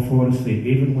or fall asleep,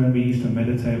 even when we used to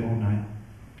meditate all night.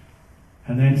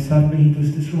 And then suddenly he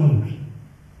was disrobed.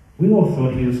 We all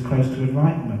thought he was close to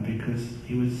enlightenment because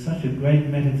he was such a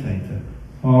great meditator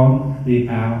on the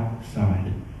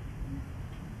outside.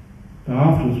 But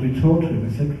afterwards we talked to him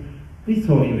and said, we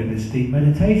thought you were in this deep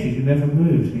meditation, you never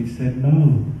moved. And he said,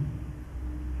 no.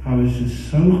 I was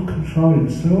just so controlling,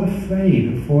 so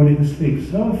afraid of falling asleep,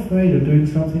 so afraid of doing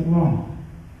something wrong.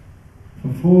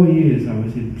 For 4 years I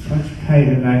was in such pain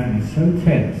and agony, so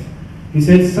tense. He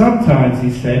said, sometimes, he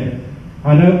said,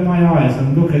 I'd open my eyes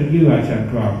and look at you,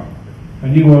 Ajahn Brahm.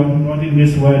 And you were nodding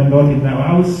this way and nodding that way.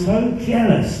 I was so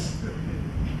jealous.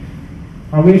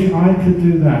 I wish I could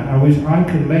do that. I wish I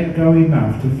could let go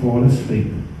enough to fall asleep.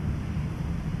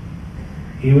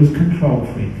 He was control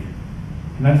freak.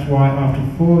 And that's why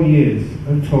after 4 years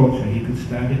of torture, he could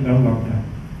stand it no longer.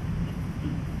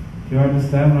 Do you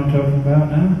understand what I'm talking about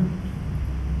now?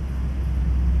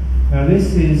 Now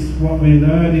this is what we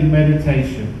learn in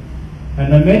meditation.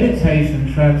 And the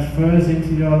meditation transfers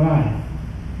into your life.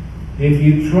 If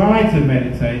you try to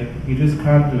meditate, you just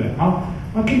can't do it.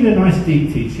 I'll give you a nice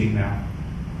deep teaching now.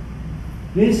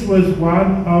 This was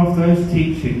one of those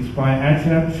teachings by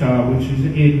Ajahn, which is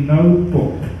in no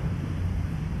book.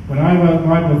 When I wrote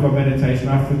my book on meditation,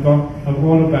 I forgot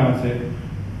all about it.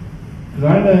 Because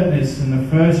I learned this in the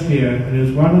first year, and it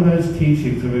was one of those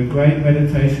teachings of a great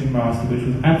meditation master, which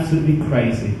was absolutely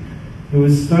crazy. It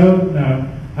was so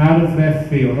out of left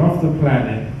field, off the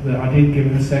planet, that I didn't give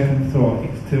it a second thought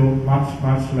until much,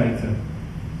 much later.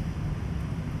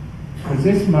 Because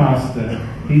this master,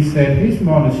 he said his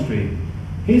monastery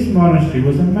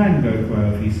was a mango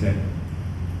grove, he said.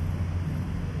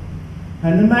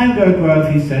 And the mango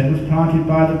grove, he said, was planted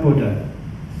by the Buddha.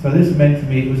 So this meant to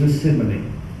me it was a simile.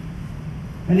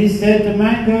 And he said the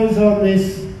mangoes on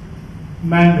this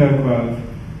mango grove,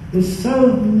 there's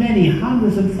so many,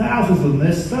 hundreds and thousands of them,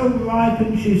 they're so ripe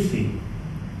and juicy.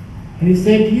 And he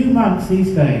said, you monks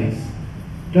these days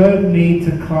don't need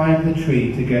to climb the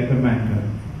tree to get the mango.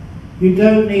 You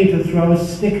don't need to throw a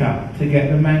stick up to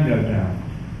get the mango down.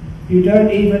 You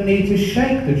don't even need to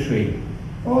shake the tree.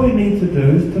 All you need to do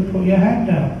is to put your hand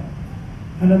out,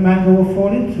 and the mango will fall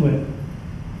into it.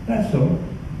 That's all.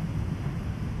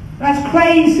 That's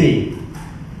crazy.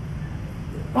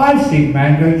 I've seen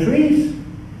mango trees.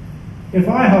 If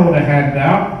I hold a hand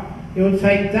out, it will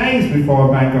take days before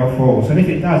a mango falls, and if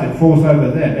it does, it falls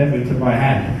over there, never into my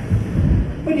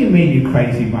hand. What do you mean, you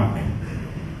crazy monk?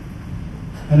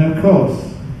 And of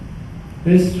course,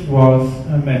 this was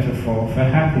a metaphor for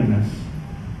happiness,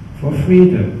 for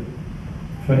freedom,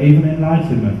 for even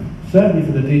enlightenment, certainly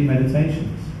for the deep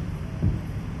meditations.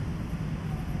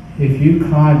 If you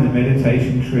climb the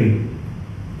meditation tree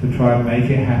to try and make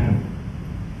it happen,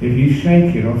 if you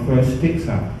shake it or throw sticks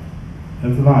up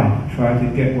of life, try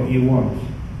to get what you want,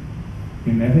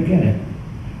 you never get it.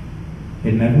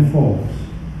 It never falls.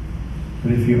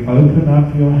 But if you open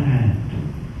up your hand,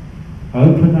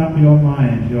 open up your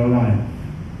mind, your life,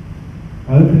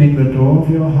 opening the door of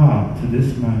your heart to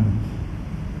this moment,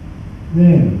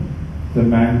 then the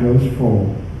mangoes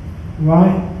fall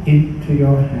right into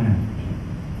your hand.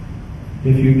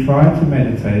 If you try to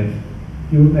meditate,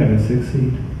 you will never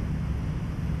succeed.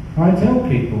 I tell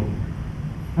people,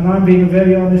 and I'm being a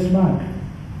very honest monk,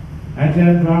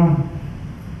 Ajahn Brahm,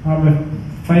 I'm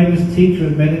a famous teacher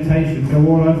of meditation, go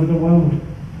all over the world.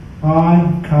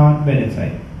 I can't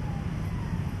meditate.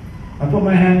 I put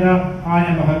my hand up, I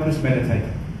am a hopeless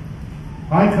meditator.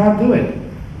 I can't do it.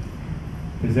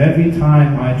 Because every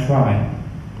time I try,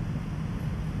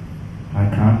 I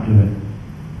can't do it.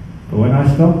 But when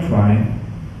I stop trying,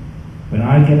 when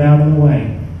I get out of the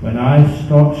way, when I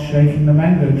stop shaking the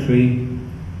mango tree,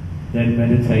 then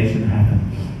meditation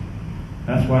happens.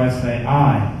 That's why I say,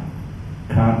 I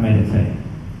can't meditate.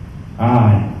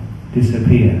 I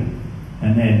disappear.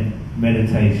 And then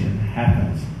meditation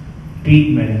happens.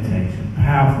 Deep meditation,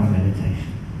 powerful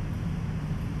meditation.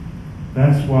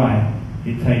 That's why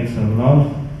it takes a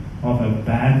lot of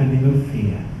abandoning of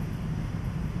fear.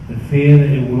 The fear that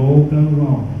it will all go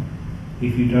wrong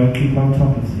if you don't keep on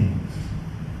top of things.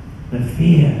 The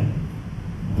fear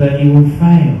that you will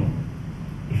fail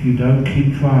if you don't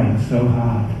keep trying so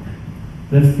hard.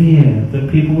 The fear that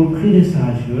people will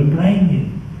criticize you and blame you.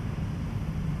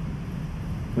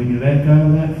 When you let go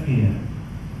of that fear,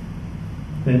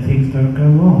 then things don't go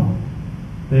wrong.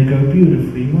 They go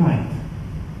beautifully right.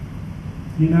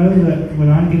 You know that when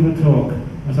I give a talk,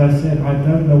 as I said, I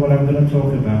don't know what I'm going to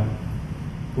talk about.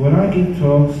 But when I give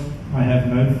talks, I have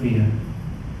no fear.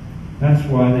 That's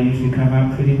why they usually come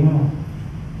out pretty well.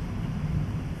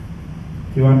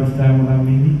 Do you understand what I'm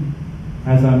meaning?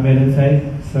 As I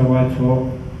meditate, so I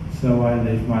talk, so I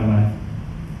live my life.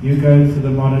 You go to the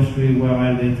monastery where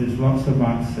I live, there's lots of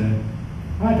monks there.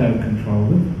 I don't control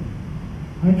them.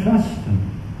 I trust them.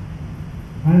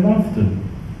 I love them.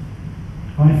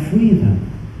 I free them.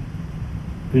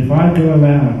 But if I go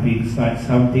around being like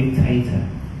some dictator,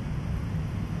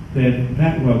 then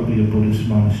that won't be a Buddhist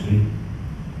monastery.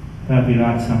 That'll be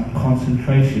like some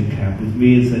concentration camp with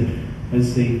me as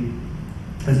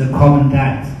a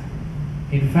commandant.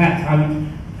 In fact, I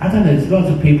don't know, there's lots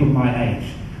of people my age.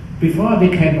 Before I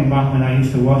became a monk, when I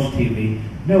used to watch TV, you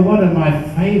know, one of my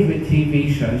favourite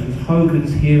TV shows was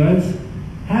Hogan's Heroes.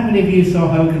 How many of you saw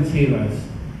Hogan's Heroes?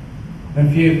 A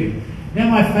few of you. Now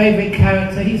my favourite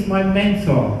character, he's my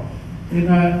mentor, you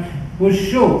know, was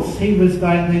Schultz. He was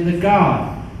like the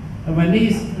guard. And when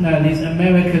these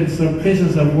Americans, sort of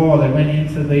prisoners of war, they went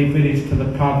into the village to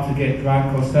the pub to get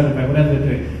drunk or celebrate, whatever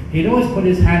they do, he'd always put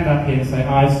his hand up here and say,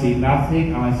 I see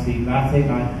nothing, I see nothing.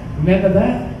 Remember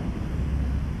that?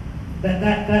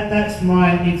 That's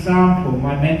my example,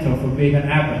 my mentor for being an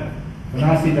abbot. When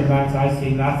I see the monks, I see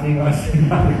nothing, I see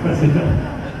nothing.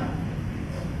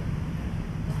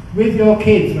 With your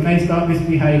kids, when they start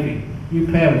misbehaving, you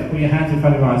parents, put your hands in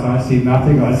front of your eyes, I see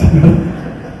nothing, I see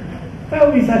nothing.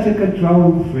 Don't be such a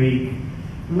control freak.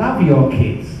 Love your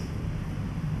kids,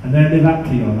 and then live up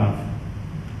to your love.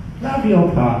 Love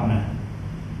your partner.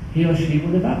 He or she will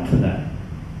live up to that.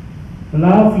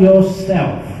 Love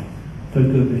yourself, for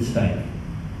goodness sake.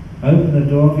 Open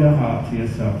the door of your heart to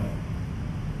yourself.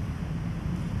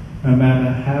 No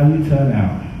matter how you turn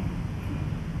out.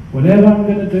 Whatever I'm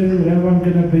going to do, whatever I'm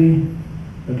going to be,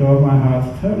 the door of my heart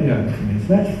is totally open to me.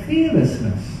 So that's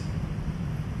fearlessness.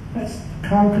 That's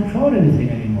can't control anything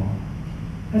anymore.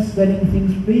 That's letting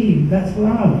things be. That's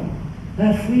love.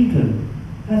 That's freedom.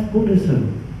 That's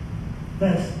Buddhism.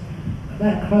 That's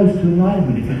that close to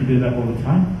enlightenment if you can do that all the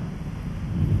time.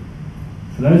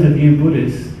 For those of you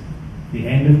Buddhists, the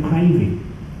end of craving,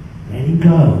 letting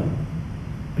go,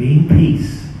 being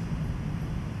peace.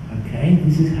 Okay,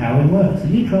 this is how it works. So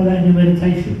you try that in your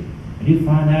meditation, and you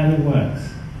find out it works.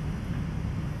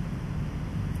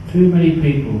 Too many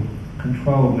people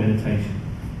control meditation.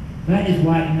 That is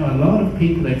why, a lot of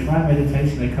people, they try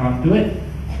meditation, they can't do it.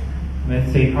 And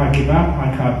they think, I give up,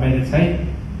 I can't meditate.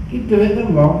 You do it the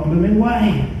wrong blooming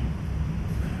way.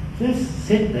 Just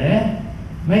sit there,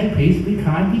 make peace, be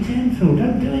kind, be gentle,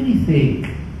 don't do anything.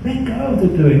 Let go of the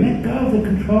doing, let go of the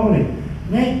controlling,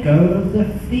 let go of the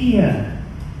fear.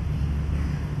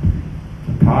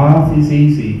 The path is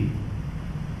easy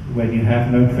when you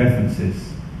have no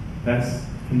preferences. That's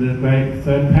from the great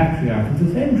third patriarch of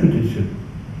the Zen tradition.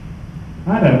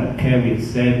 I don't care if it's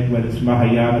Zen, whether it's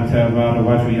Mahayana, Theravada,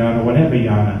 Vajrayana, whatever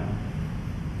yana,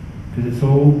 because it's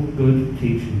all good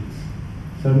teachings.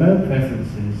 So no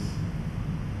preferences,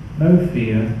 no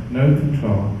fear, no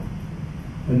control,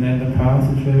 and then the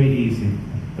path is very easy.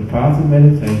 The path of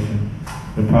meditation,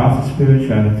 the path of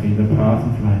spirituality, the path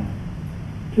of life.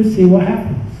 Just see what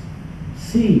happens.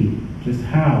 See just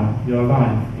how your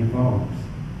life evolves.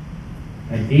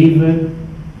 And even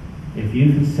if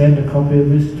you can send a copy of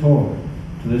this talk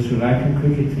to the Sri Lankan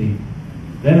cricket team,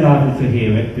 they're liable to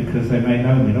hear it because they may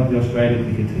know me, not the Australian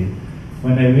cricket team.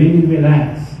 When they really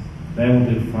relax, they will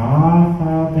do far,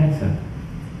 far better.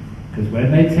 Because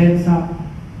when they tense up,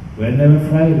 when they're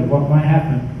afraid of what might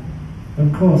happen,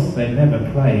 of course they never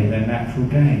play their natural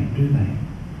game, do they?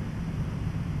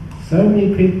 So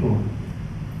many people,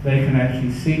 they can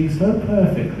actually sing so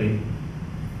perfectly,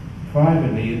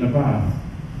 privately in the bath.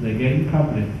 They get in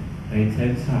public, they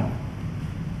tense up.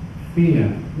 Fear.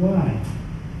 Why?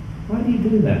 Why do you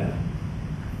do that?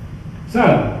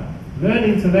 So,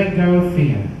 learning to let go of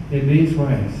fear in these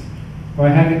ways, by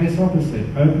having this opposite,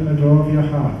 open the door of your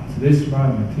heart to this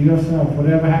moment, to yourself,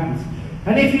 whatever happens.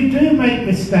 And if you do make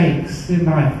mistakes in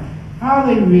life, are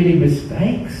they really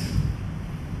mistakes?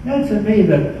 To me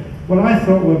that what I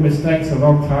thought were mistakes a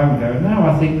long time ago, now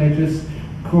I think they're just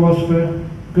cause for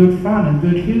good fun and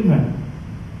good humour.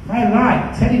 I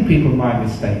like telling people my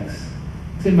mistakes,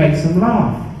 because it makes them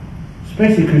laugh,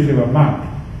 especially because you're a monk.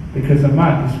 Because a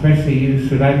monk, especially you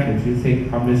Sri Lankans, you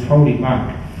think, I'm this holy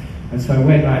monk. And so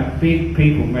when big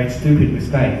people make stupid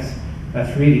mistakes,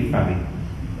 that's really funny.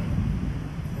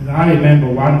 And I remember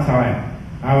one time,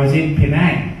 I was in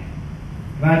Penang,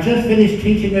 and I just finished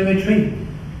teaching a retreat,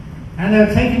 and they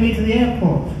were taking me to the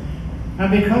airport.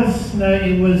 And because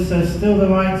it was still the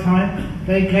right time,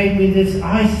 they gave me this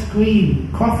ice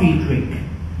cream coffee drink.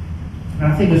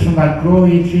 And I think it was from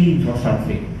Gloria Jeans or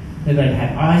something. Then they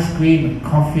had ice cream and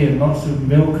coffee and lots of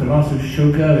milk and lots of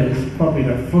sugar. It was probably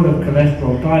full of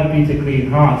cholesterol, diabetically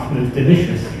enhanced, but it was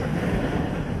delicious.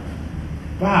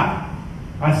 But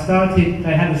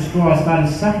they had a straw, I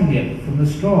started sucking it from the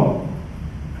straw.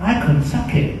 I couldn't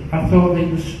suck it. I thought that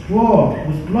the straw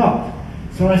was blocked.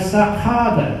 So I sucked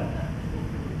harder.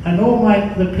 And all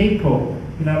the people,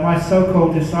 my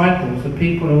so-called disciples, the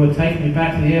people who were taking me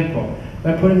back to the airport,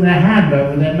 they're putting their hand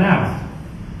over their mouth.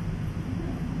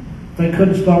 They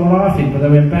couldn't stop laughing, but they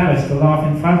were embarrassed to laugh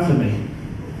in front of me.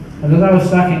 And as I was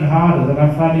sucking harder, then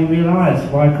I finally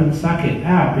realised why I couldn't suck it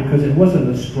out, because it wasn't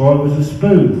a straw, it was a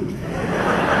spoon.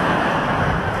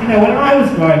 When I was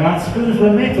growing up, spoons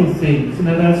were metal things,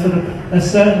 they were sort of a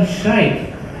certain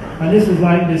shape. And this was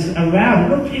like this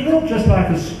around, it looked just like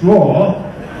a straw,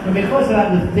 and because of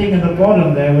that, the thing at the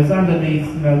bottom there was underneath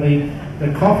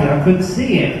the coffee, I couldn't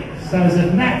see it. So it was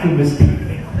a natural mistake.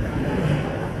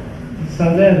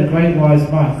 So there, the great wise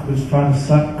monk was trying to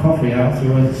suck coffee out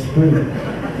through a spoon.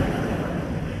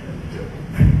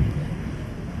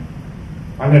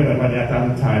 I remember about that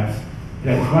other times.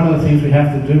 It's one of the things we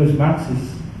have to do as monks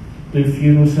is do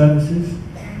funeral services.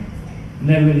 And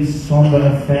they're really somber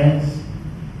affairs.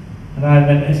 And I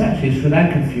remember, it's actually a Sri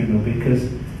Lankan funeral because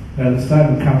the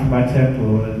son would come to my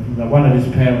temple, and one of his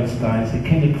parents died. He said,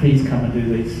 "Can you please come and do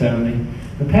the ceremony?"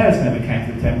 The parents never came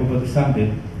to the temple, but the son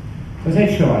did. So I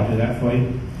said, "Sure, I'll do that for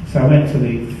you." So I went to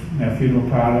the funeral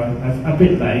parlour. I was a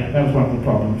bit late. That was one of the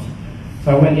problems.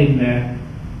 So I went in there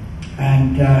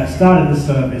and started the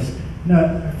service.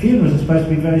 Funerals are supposed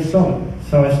to be very solemn.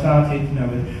 So I started, with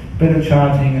a bit of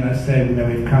chanting, and I said,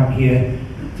 "We've come here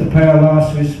to pay our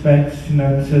last respects, to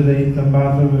the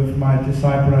mother of my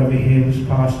disciple over here who's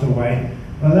passed away."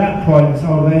 Well, at that point, this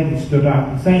old lady stood up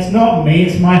and said, "It's not me,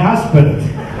 it's my husband."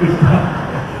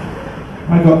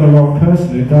 I got the wrong person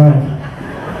who died.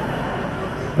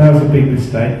 That was a big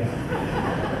mistake.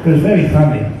 It was very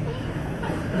funny.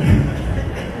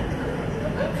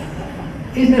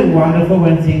 Isn't it wonderful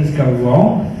when things go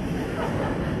wrong?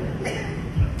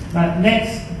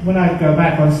 Next, when I go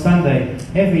back on Sunday,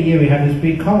 every year we have this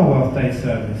big Commonwealth Day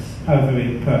service over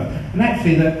in Perth. And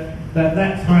actually,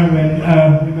 that time when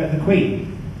we met the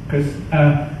Queen, because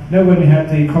when we had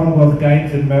the Commonwealth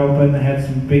Games in Melbourne, they had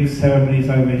some big ceremonies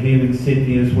over here in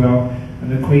Sydney as well, and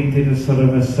the Queen did a sort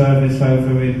of a service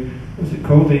over in, what's it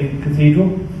called, the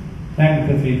cathedral?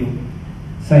 Anglican Cathedral,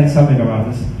 saying something or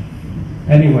others.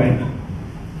 Anyway,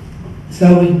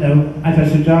 so Ajahn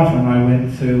Sujata and I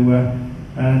went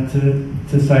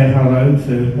to say hello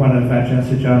to one of Ajahn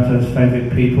Sujata's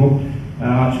favourite people,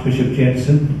 Archbishop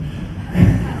Jensen,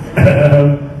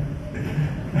 and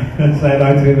say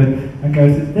hello to him and go.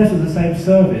 This was the same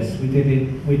service we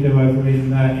do over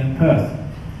in Perth.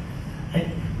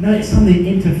 It's some of the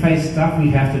interface stuff we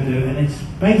have to do, and it's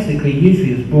basically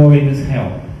usually as boring as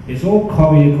hell. It's all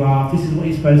choreographed. This is what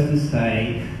you're supposed to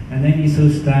say. And then you sort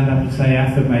of stand up and say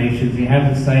affirmations. You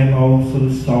have the same old sort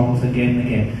of songs again and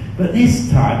again. But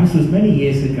this time, this was many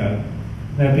years ago,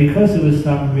 because there was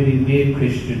some really weird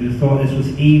Christian who thought this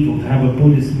was evil to have a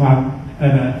Buddhist monk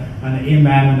and an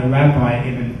imam and a rabbi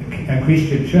in a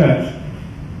Christian church,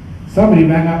 somebody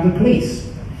rang up the police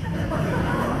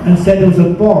and said there was a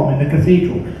bomb in the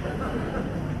cathedral.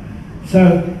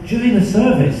 So during the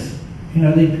service,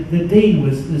 the dean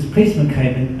this policeman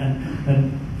came in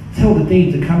and told the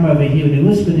dean to come over here, and he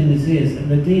whispered in his ears, and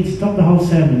the dean stopped the whole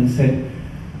ceremony and said,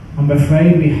 "I'm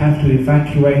afraid we have to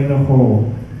evacuate the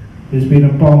hall. There's been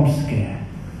a bomb scare."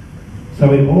 So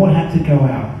we all had to go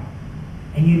out.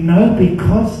 And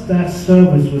because that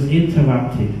service was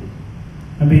interrupted,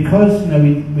 and because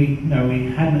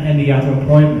we hadn't any other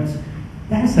appointments,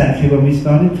 that's actually when we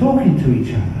started talking to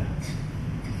each other.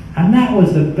 And that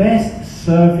was the best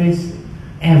service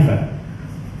ever.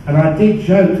 And I did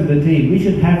joke to the dean, we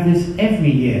should have this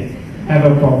every year, have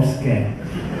a bomb scare.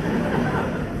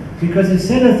 Because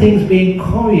instead of things being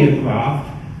choreographed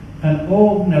and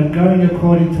all going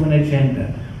according to an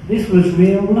agenda, this was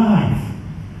real life.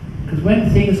 Because when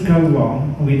things go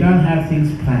wrong, and we don't have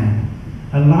things planned,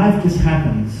 and life just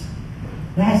happens,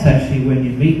 that's actually when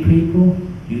you meet people,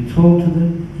 you talk to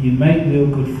them, you make real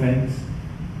good friends.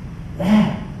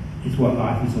 That is what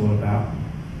life is all about.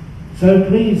 So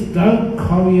please don't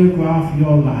choreograph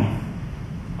your life.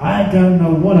 I don't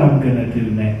know what I'm going to do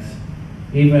next.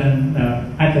 Even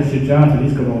Ajahn Sujata,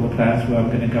 he's got all the plans where I'm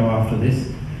going to go after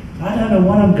this. I don't know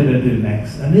what I'm going to do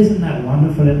next. And isn't that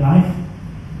wonderful in life?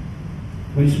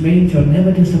 Which means you're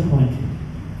never disappointed.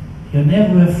 You're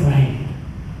never afraid.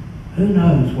 Who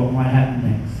knows what might happen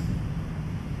next?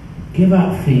 Give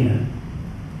up fear,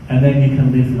 and then you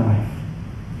can live life.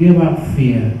 Give up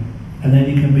fear, and then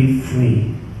you can be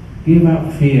free. Give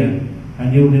up fear,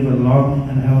 and you'll live a long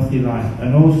and healthy life,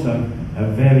 and also a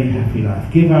very happy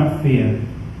life. Give up fear,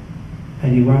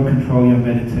 and you won't control your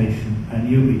meditation, and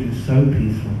you'll be just so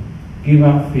peaceful. Give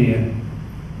up fear,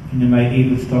 and you may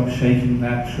even stop shaking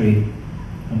that tree,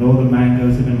 and all the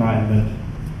mangoes of enlightenment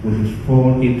will just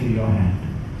fall into your hand.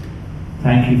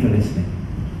 Thank you for listening.